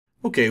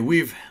Okay,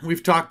 we've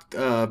talked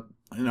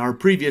in our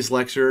previous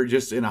lecture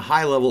just in a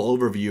high-level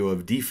overview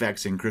of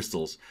defects in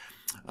crystals.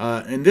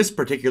 In this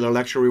particular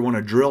lecture, we want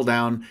to drill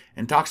down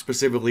and talk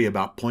specifically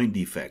about point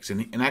defects.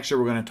 And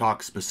actually, we're going to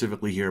talk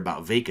specifically here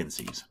about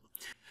vacancies.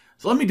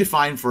 So let me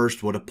define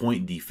first what a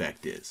point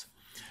defect is.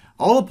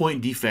 All a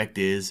point defect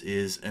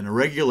is an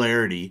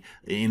irregularity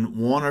in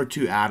one or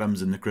two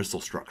atoms in the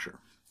crystal structure.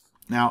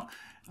 Now,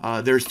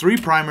 there's three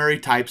primary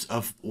types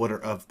of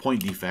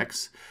point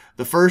defects.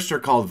 The first are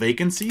called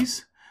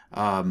vacancies,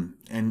 and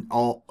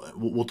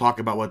we'll talk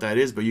about what that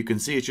is. But you can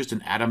see it's just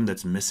an atom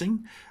that's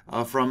missing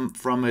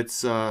from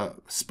its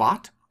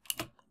spot.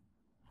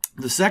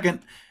 The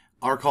second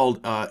are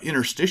called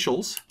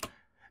interstitials,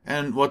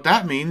 and what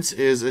that means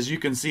is, as you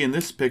can see in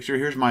this picture,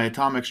 here's my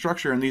atomic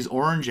structure, and these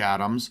orange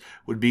atoms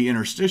would be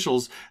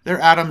interstitials. They're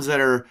atoms that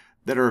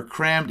are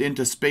crammed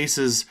into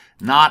spaces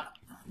not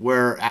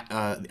where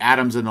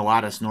atoms in the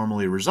lattice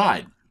normally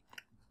reside.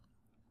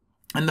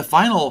 And the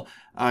final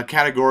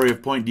category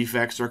of point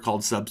defects are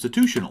called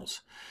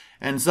substitutionals.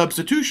 And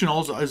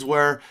substitutionals is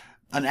where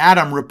an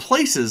atom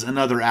replaces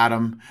another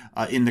atom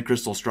in the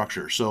crystal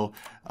structure. So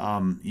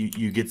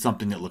you get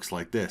something that looks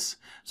like this.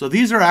 So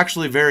these are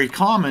actually very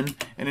common,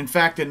 and in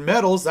fact in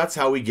metals that's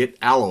how we get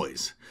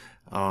alloys.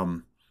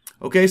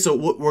 Okay, so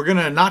we're going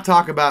to not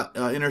talk about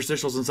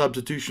interstitials and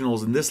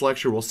substitutionals in this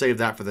lecture. We'll save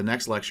that for the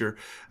next lecture.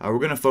 We're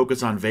going to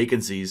focus on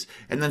vacancies,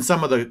 and then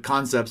some of the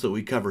concepts that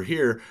we cover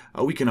here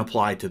we can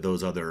apply to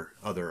those other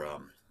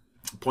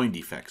point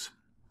defects.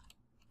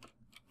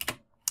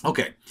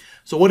 Okay,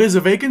 so what is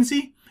a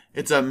vacancy?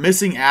 It's a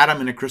missing atom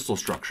in a crystal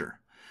structure.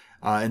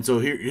 And so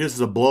here's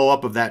the blow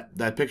up of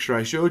that picture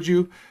I showed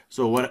you.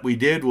 So what we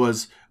did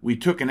was we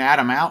took an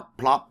atom out,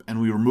 plop, and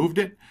we removed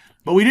it.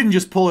 But we didn't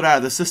just pull it out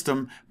of the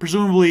system.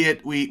 Presumably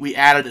we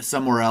added it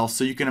somewhere else.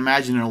 So you can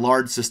imagine in a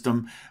large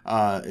system,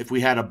 if we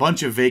had a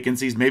bunch of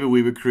vacancies, maybe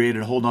we would create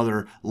a whole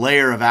other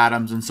layer of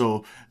atoms, and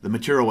so the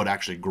material would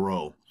actually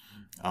grow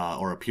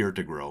or appear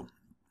to grow.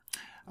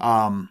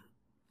 And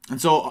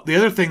so the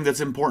other thing that's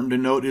important to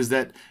note is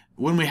that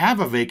when we have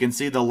a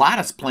vacancy, the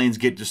lattice planes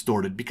get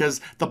distorted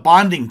because the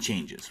bonding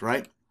changes,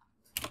 right?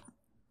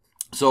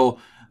 So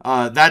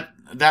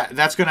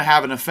that's going to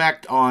have an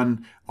effect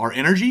on our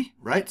energy,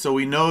 right? So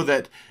we know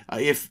that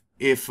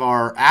if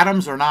our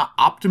atoms are not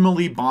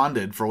optimally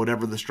bonded for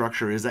whatever the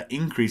structure is, that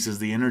increases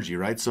the energy,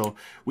 right? So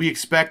we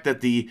expect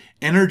that the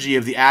energy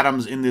of the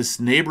atoms in this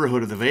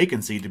neighborhood of the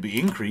vacancy to be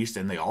increased,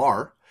 and they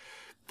are.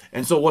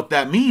 And so what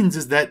that means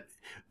is that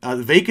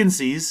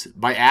vacancies,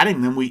 by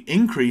adding them, we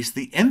increase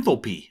the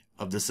enthalpy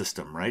of the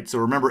system, right? So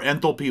remember,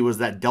 enthalpy was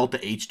that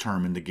delta H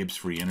term in the Gibbs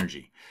free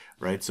energy,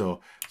 right? So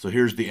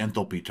here's the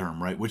enthalpy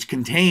term, right, which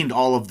contained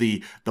all of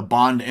the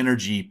bond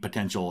energy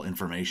potential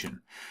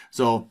information.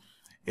 So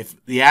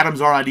if the atoms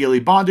are ideally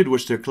bonded,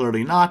 which they're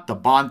clearly not, the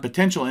bond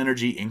potential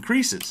energy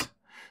increases.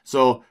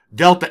 So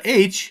delta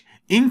H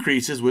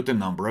increases with the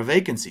number of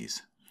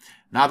vacancies.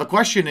 Now the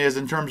question is,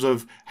 in terms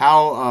of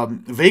how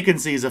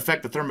vacancies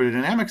affect the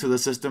thermodynamics of the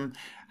system,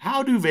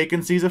 how do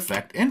vacancies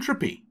affect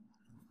entropy?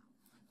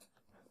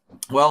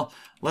 Well,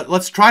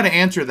 let's try to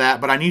answer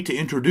that, but I need to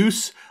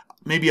introduce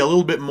maybe a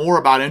little bit more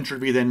about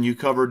entropy than you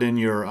covered in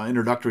your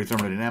introductory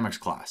thermodynamics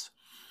class.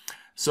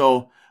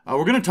 So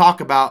we're going to talk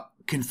about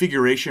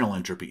configurational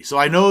entropy. So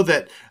I know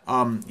that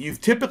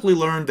you've typically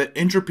learned that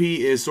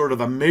entropy is sort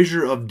of a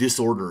measure of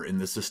disorder in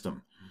the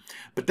system,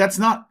 but that's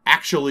not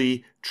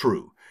actually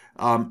true.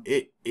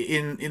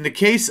 In the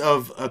case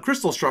of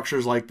crystal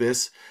structures like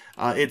this,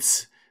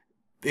 it's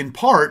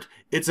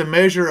a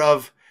measure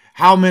of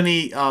how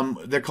many,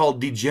 they're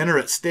called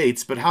degenerate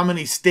states, but how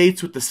many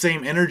states with the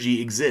same energy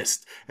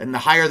exist. And the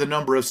higher the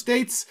number of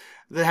states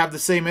that have the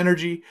same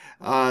energy,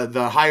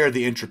 the higher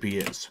the entropy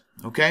is.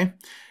 Okay?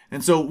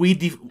 And so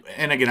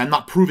and again, I'm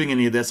not proving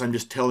any of this, I'm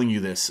just telling you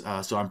this,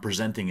 so I'm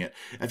presenting it.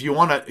 If you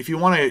want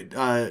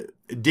to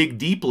dig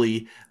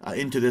deeply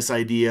into this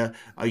idea,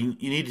 you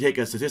need to take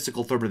a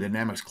statistical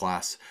thermodynamics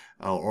class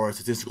or a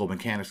statistical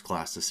mechanics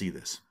class to see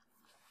this.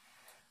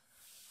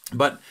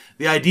 But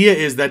the idea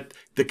is that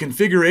the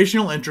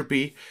configurational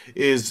entropy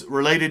is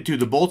related to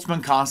the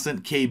Boltzmann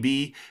constant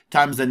Kb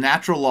times the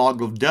natural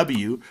log of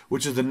W,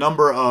 which is the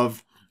number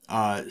of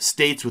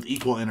states with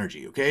equal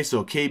energy. Okay,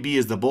 so Kb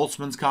is the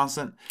Boltzmann's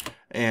constant,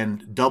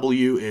 and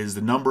W is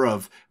the number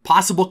of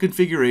possible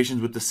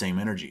configurations with the same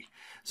energy.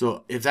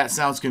 So if that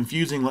sounds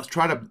confusing, let's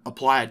try to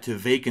apply it to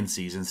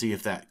vacancies and see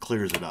if that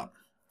clears it up.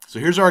 So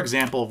here's our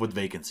example with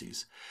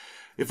vacancies.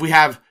 If we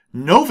have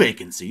no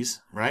vacancies,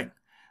 right?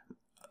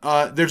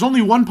 There's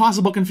only one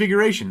possible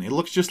configuration. It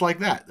looks just like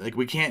that. Like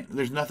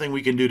there's nothing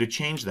we can do to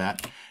change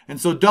that. And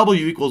so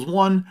W equals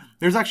 1.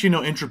 There's actually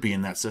no entropy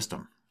in that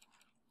system.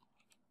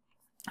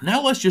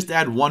 Now let's just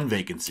add one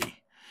vacancy.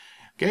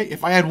 Okay,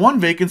 if I add one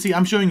vacancy,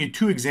 I'm showing you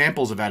two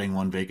examples of adding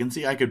one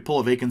vacancy. I could pull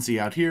a vacancy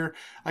out here.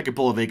 I could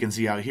pull a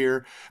vacancy out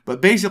here. But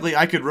basically,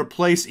 I could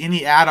replace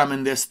any atom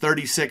in this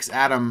 36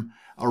 atom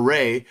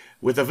array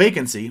with a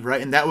vacancy,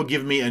 right? And that would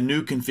give me a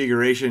new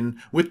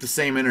configuration with the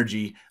same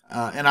energy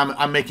And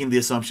I'm making the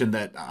assumption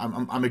that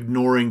I'm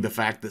ignoring the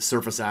fact that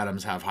surface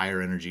atoms have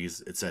higher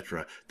energies,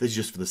 etc. This is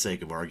just for the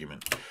sake of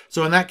argument.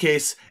 So in that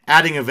case,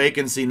 adding a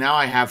vacancy, now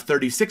I have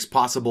 36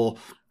 possible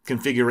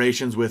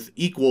configurations with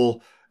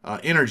equal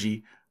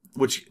energy,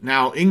 which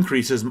now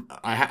increases.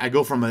 I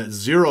go from a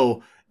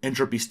 0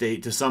 entropy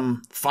state to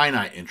some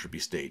finite entropy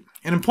state.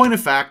 And in point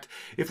of fact,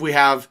 if we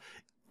have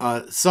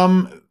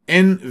some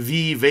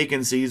NV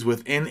vacancies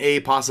with NA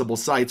possible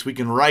sites, we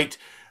can write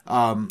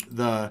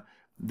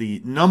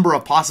the number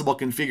of possible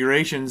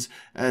configurations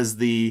as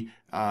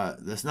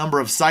this number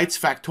of sites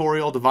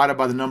factorial divided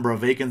by the number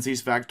of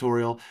vacancies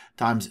factorial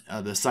times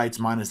the sites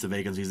minus the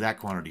vacancies, that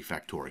quantity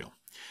factorial.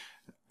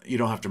 You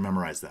don't have to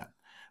memorize that.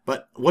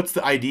 But what's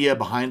the idea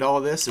behind all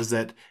of this is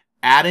that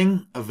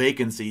adding a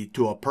vacancy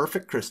to a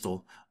perfect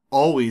crystal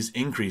always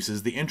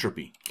increases the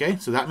entropy. Okay,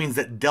 so that means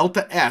that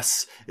delta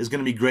S is going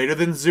to be greater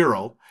than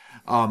 0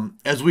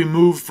 as we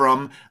move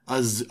from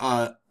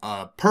a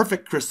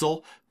perfect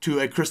crystal to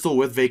a crystal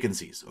with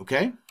vacancies.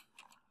 Okay?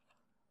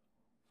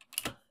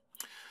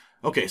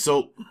 Okay,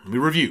 so let me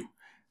review.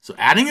 So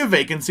adding a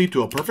vacancy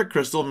to a perfect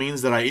crystal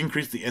means that I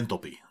increase the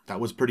enthalpy. That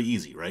was pretty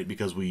easy, right?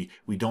 Because we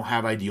don't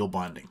have ideal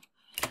bonding.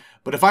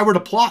 But if I were to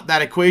plot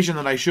that equation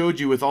that I showed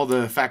you with all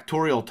the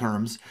factorial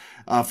terms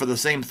for the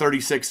same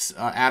 36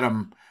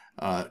 atom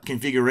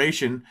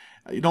configuration,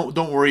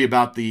 don't worry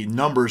about the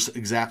numbers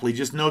exactly.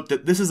 Just note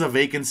that this is a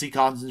vacancy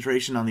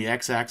concentration on the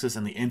x-axis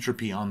and the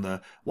entropy on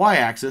the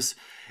y-axis.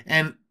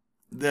 And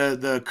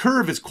the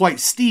curve is quite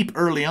steep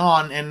early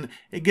on, and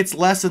it gets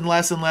less and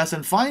less and less.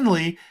 And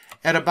finally,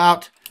 at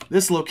about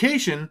this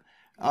location,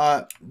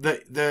 by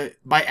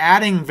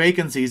adding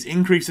vacancies,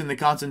 increasing the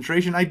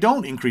concentration, I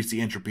don't increase the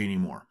entropy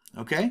anymore.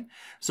 Okay?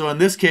 So in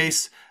this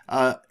case,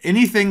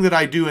 anything that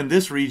I do in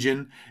this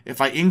region, if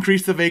I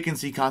increase the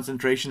vacancy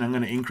concentration, I'm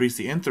going to increase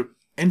the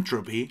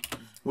entropy,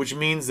 which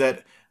means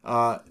that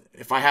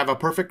if I have a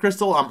perfect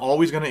crystal, I'm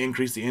always going to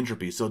increase the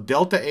entropy. So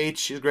delta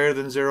H is greater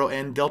than 0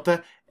 and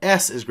delta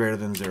S is greater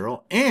than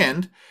 0.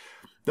 And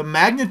the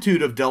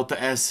magnitude of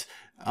delta S,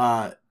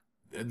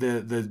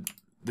 the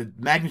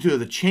magnitude of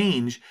the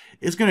change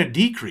is going to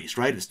decrease,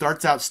 right? It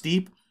starts out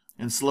steep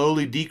and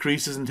slowly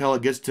decreases until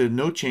it gets to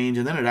no change,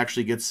 and then it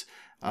actually gets,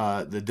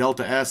 the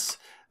delta S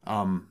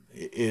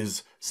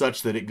is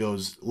such that it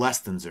goes less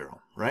than 0,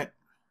 right?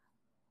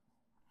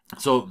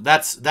 So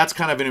that's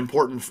kind of an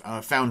important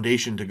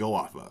foundation to go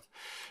off of.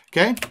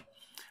 Okay?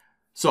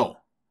 So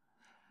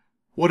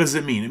what does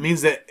it mean? It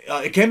means that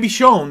it can be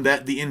shown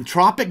that the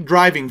entropic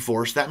driving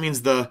force, that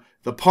means the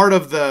part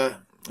of the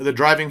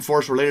driving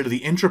force related to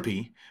the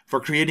entropy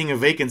for creating a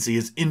vacancy,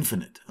 is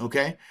infinite.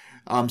 Okay?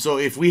 So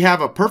if we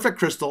have a perfect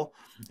crystal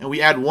and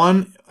we add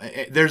one,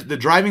 there's the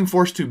driving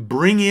force to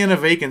bring in a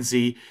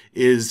vacancy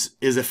is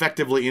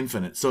effectively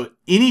infinite. So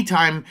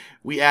anytime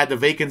we add the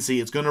vacancy,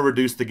 it's going to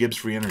reduce the Gibbs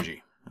free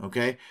energy.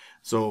 Okay?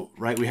 So,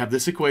 right, we have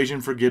this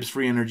equation for Gibbs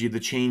free energy, the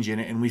change in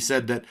it, and we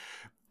said that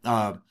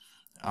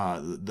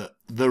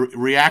the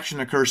reaction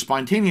occurs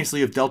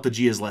spontaneously if delta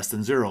G is less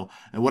than 0.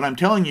 And what I'm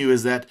telling you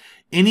is that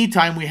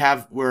anytime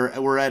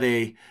we're at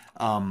a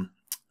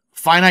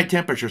finite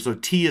temperature, so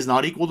T is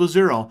not equal to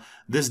 0,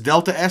 this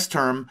delta S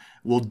term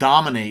will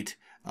dominate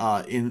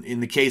in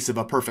the case of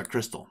a perfect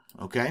crystal.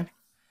 Okay?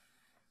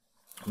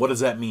 What does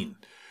that mean?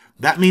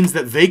 That means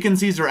that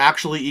vacancies are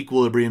actually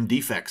equilibrium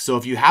defects. So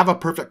if you have a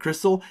perfect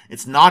crystal,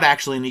 it's not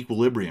actually in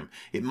equilibrium.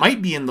 It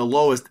might be in the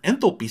lowest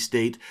enthalpy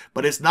state,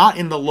 but it's not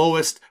in the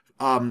lowest.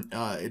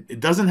 It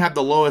doesn't have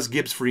the lowest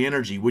Gibbs free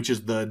energy, which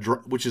is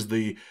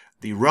the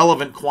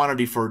relevant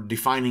quantity for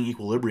defining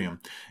equilibrium.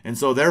 And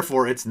so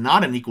therefore, it's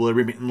not in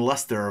equilibrium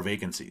unless there are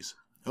vacancies.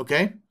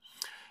 Okay?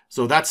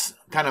 So that's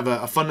kind of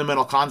a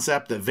fundamental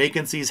concept, that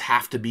vacancies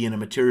have to be in a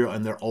material,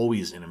 and they're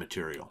always in a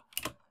material.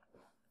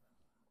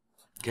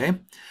 Okay?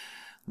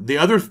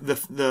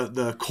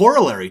 The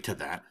corollary to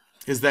that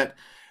is that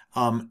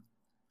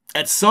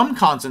at some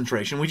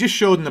concentration, we just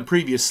showed in the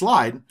previous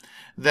slide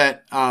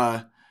that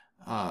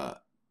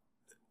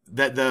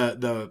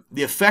the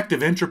effect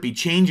of entropy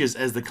changes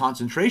as the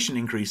concentration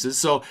increases.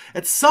 So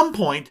at some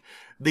point,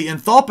 the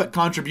enthalpic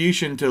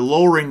contribution to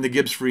lowering the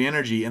Gibbs free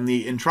energy and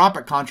the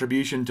entropic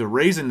contribution to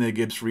raising the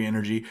Gibbs free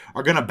energy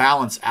are going to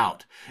balance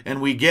out, and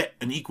we get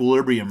an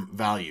equilibrium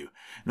value.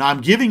 Now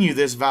I'm giving you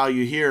this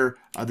value here,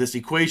 this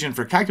equation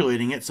for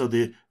calculating it. So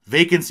the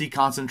vacancy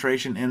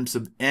concentration n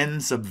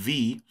sub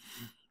v,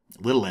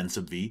 little n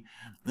sub v,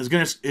 is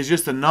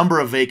just the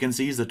number of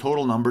vacancies, the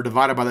total number,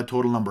 divided by the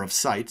total number of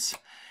sites.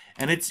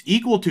 And it's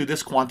equal to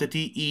this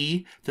quantity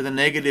e to the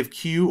negative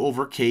q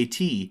over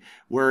kt,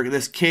 where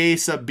this k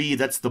sub b,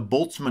 that's the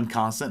Boltzmann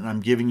constant, and I'm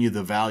giving you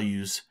the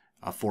values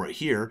for it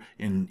here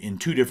in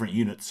two different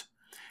units.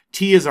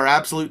 T is our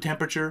absolute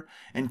temperature,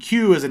 and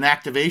Q is an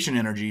activation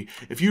energy.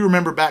 If you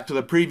remember back to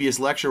the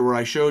previous lecture where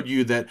I showed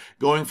you that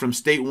going from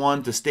state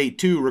 1 to state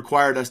 2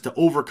 required us to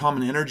overcome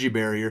an energy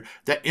barrier,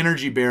 that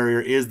energy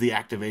barrier is the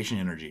activation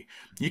energy.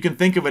 You can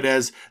think of it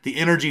as the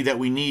energy that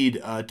we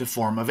need to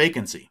form a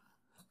vacancy.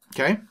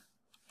 Okay?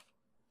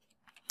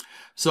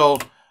 So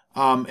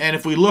And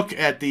if we look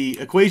at the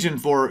equation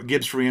for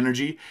Gibbs free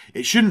energy,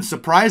 it shouldn't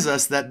surprise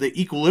us that the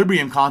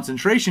equilibrium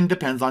concentration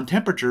depends on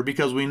temperature,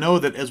 because we know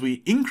that as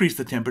we increase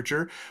the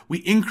temperature, we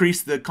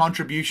increase the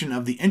contribution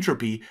of the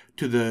entropy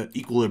to the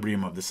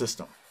equilibrium of the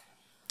system.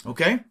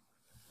 Okay?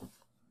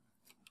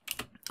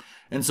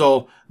 And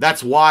so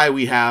that's why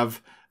we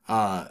have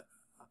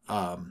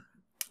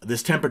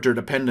this temperature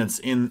dependence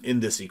in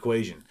this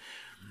equation.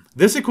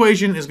 This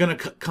equation is going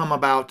to come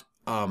about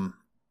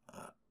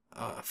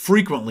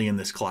frequently in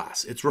this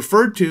class. It's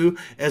referred to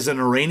as an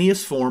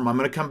Arrhenius form. I'm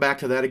going to come back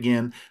to that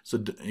again,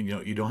 so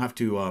you don't have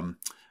to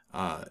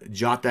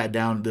jot that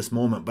down at this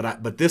moment.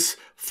 But this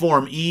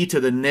form, e to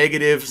the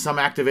negative some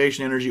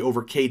activation energy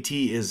over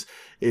kT,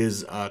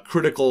 is a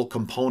critical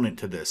component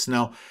to this.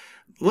 Now,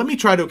 let me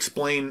try to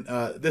explain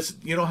this.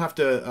 You don't have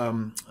to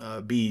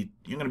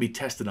you're going to be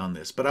tested on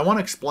this, but I want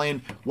to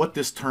explain what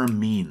this term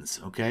means.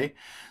 Okay,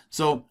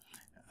 so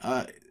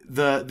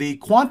the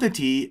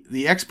quantity,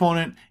 the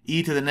exponent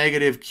e to the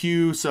negative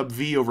q sub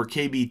v over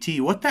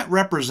kBt, what that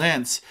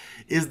represents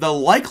is the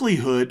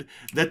likelihood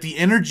that the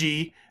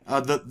energy,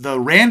 the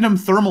random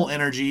thermal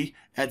energy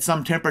at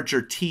some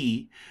temperature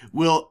T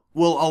will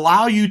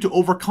allow you to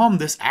overcome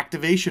this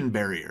activation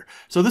barrier.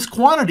 So this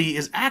quantity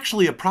is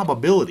actually a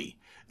probability,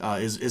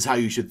 is how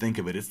you should think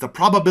of it. It's the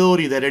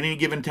probability that at any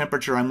given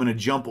temperature I'm going to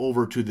jump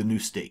over to the new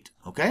state.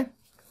 Okay?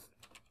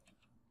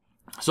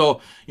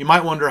 So you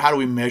might wonder, how do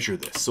we measure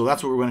this? So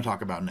that's what we're going to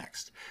talk about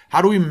next.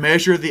 How do we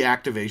measure the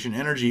activation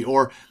energy?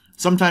 Or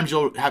sometimes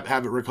you'll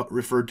have it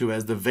referred to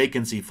as the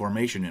vacancy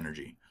formation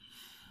energy.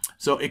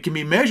 So it can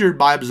be measured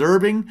by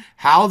observing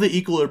how the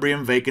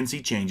equilibrium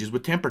vacancy changes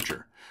with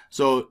temperature.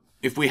 So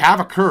if we have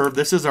a curve,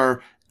 this is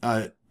our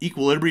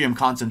equilibrium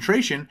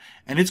concentration,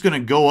 and it's going to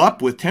go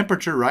up with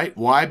temperature, right?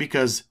 Why?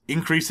 Because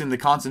increasing the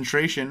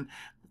concentration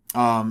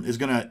is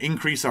going to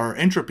increase our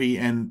entropy,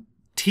 and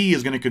T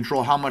is going to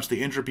control how much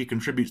the entropy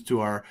contributes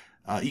to our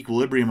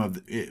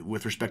equilibrium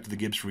with respect to the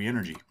Gibbs free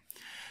energy.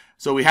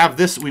 So we have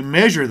this, we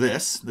measure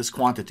this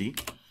quantity,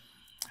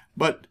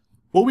 but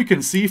what we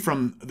can see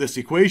from this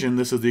equation,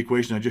 this is the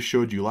equation I just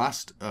showed you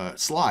last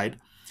slide,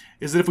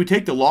 is that if we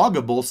take the log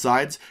of both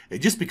sides, it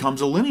just becomes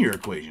a linear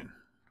equation,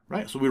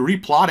 right? So we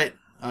replot it,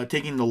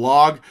 taking the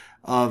log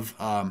of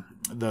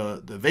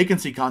the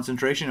vacancy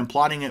concentration and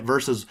plotting it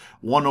versus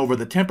 1 over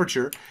the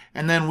temperature,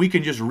 and then we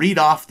can just read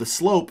off the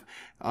slope.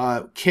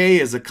 K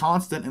is a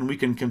constant, and we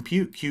can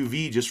compute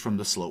QV just from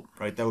the slope,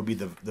 right? That would be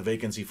the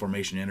vacancy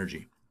formation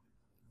energy.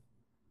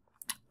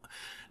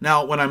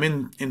 Now, when I'm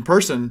in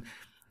person,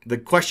 the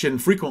question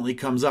frequently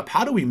comes up,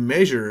 how do we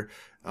measure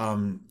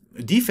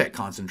defect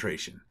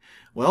concentration?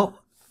 Well,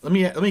 let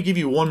me give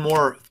you one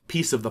more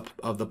piece of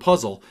the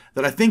puzzle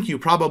that I think you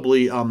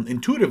probably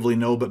intuitively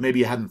know, but maybe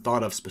you hadn't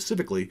thought of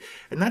specifically,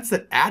 and that's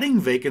that adding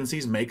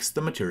vacancies makes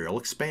the material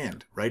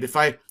expand, right?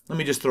 Let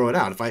me just throw it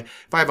out. If I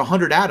have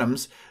 100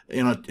 atoms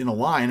in a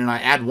line and I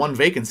add one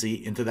vacancy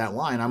into that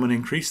line, I'm going to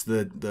increase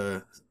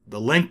the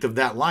length of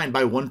that line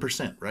by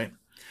 1%, right?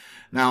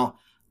 Now,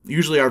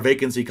 usually our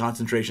vacancy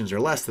concentrations are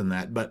less than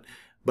that, but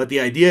the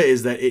idea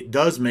is that it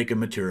does make a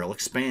material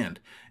expand.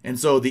 And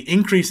so the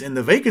increase in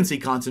the vacancy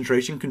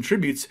concentration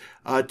contributes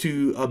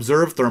to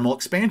observed thermal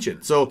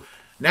expansion. So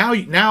now,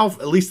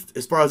 at least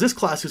as far as this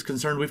class is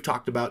concerned, we've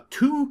talked about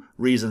 2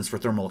 reasons for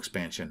thermal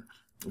expansion.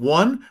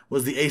 One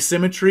was the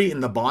asymmetry in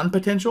the bond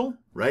potential,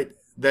 right?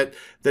 That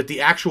the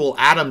actual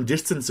atom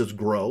distances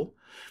grow.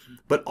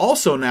 But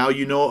also now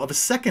you know of a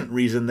second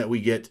reason that we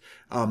get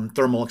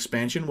thermal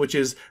expansion, which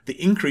is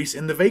the increase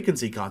in the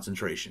vacancy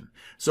concentration.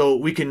 So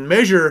we can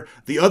measure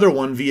the other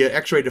one via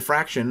X-ray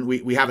diffraction.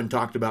 We haven't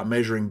talked about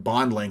measuring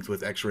bond length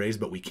with X-rays,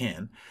 but we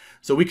can.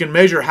 So we can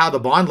measure how the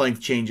bond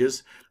length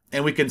changes,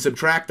 and we can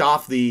subtract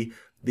off the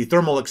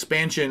thermal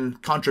expansion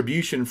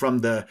contribution from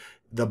the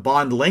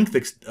bond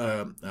length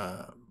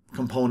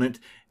component,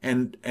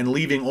 and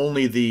leaving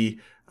only the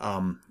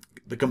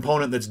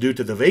component that's due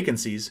to the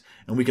vacancies,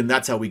 and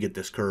that's how we get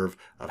this curve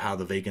of how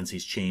the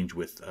vacancies change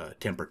with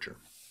temperature.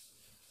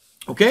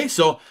 Okay,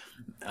 so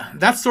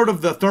that's sort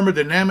of the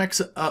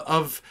thermodynamics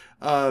of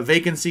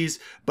vacancies,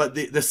 but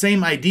the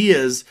same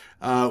ideas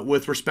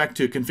with respect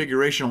to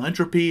configurational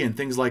entropy and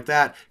things like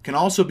that can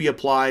also be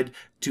applied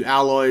to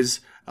alloys,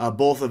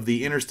 both of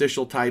the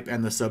interstitial type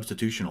and the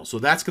substitutional. So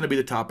that's going to be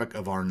the topic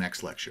of our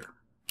next lecture.